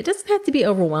for you. It doesn't have to be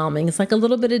overwhelming. It's like a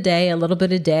little bit a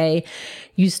day.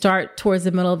 You start towards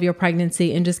the middle of your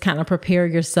pregnancy and just kind of prepare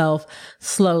yourself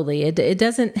slowly. It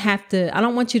doesn't have to, I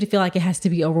don't want you to feel like it has to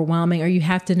be overwhelming or you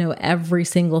have to know every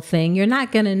single thing. You're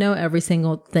not going to know every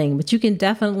single thing, but you can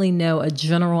definitely know a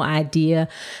general idea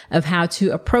of how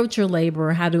to approach your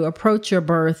labor, how to approach your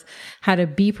birth, how to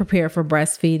be prepared for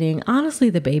breastfeeding. Honestly,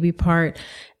 the baby part,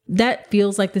 that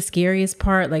feels like the scariest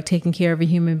part, like taking care of a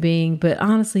human being. But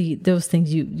honestly, those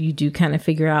things you do kind of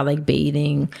figure out, like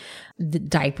bathing, the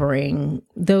diapering,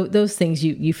 those things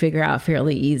you figure out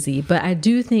fairly easy. But I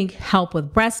do think help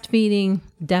with breastfeeding,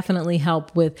 definitely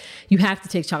help with, you have to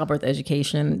take childbirth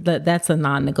education. That's a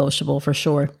non-negotiable for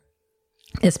sure,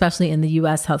 especially in the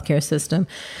U.S. healthcare system.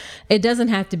 It doesn't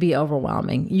have to be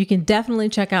overwhelming. You can definitely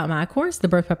check out my course, the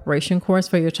birth preparation course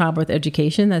for your childbirth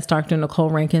education. That's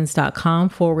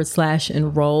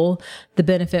drnicolerankins.com/enroll. The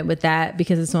benefit with that,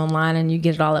 because it's online and you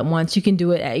get it all at once, you can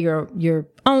do it at your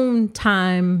own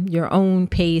time, your own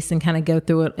pace, and kind of go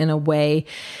through it in a way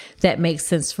that makes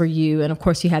sense for you. And of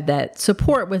course, you have that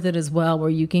support with it as well, where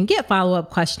you can get follow-up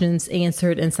questions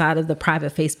answered inside of the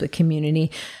private Facebook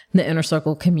community, the Inner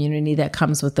Circle community that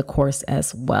comes with the course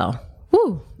as well.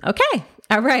 Woo. Okay.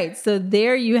 All right. So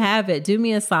there you have it. Do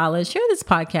me a solid. Share this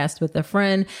podcast with a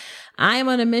friend. I am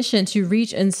on a mission to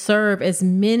reach and serve as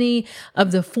many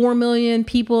of the 4 million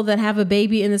people that have a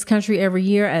baby in this country every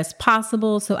year as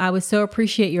possible. So I would so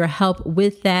appreciate your help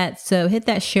with that. So hit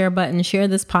that share button, share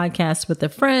this podcast with a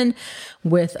friend,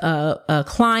 with a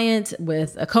client,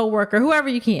 with a coworker, whoever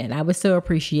you can. I would so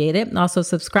appreciate it. Also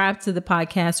subscribe to the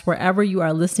podcast wherever you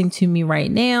are listening to me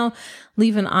right now.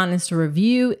 Leave an honest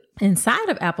review inside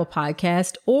of Apple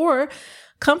Podcast, or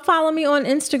come follow me on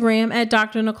Instagram at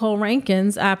Dr. Nicole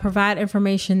Rankins. I provide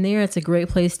information there. It's a great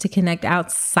place to connect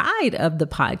outside of the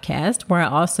podcast, where I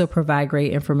also provide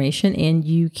great information, and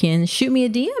you can shoot me a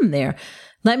DM there.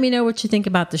 Let me know what you think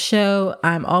about the show.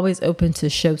 I'm always open to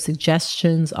show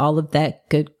suggestions, all of that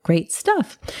great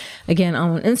stuff. Again,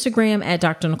 I'm on Instagram at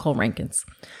Dr. Nicole Rankins.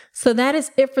 So that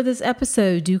is it for this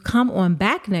episode. Do come on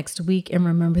back next week, and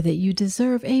remember that you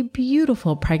deserve a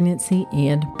beautiful pregnancy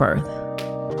and birth.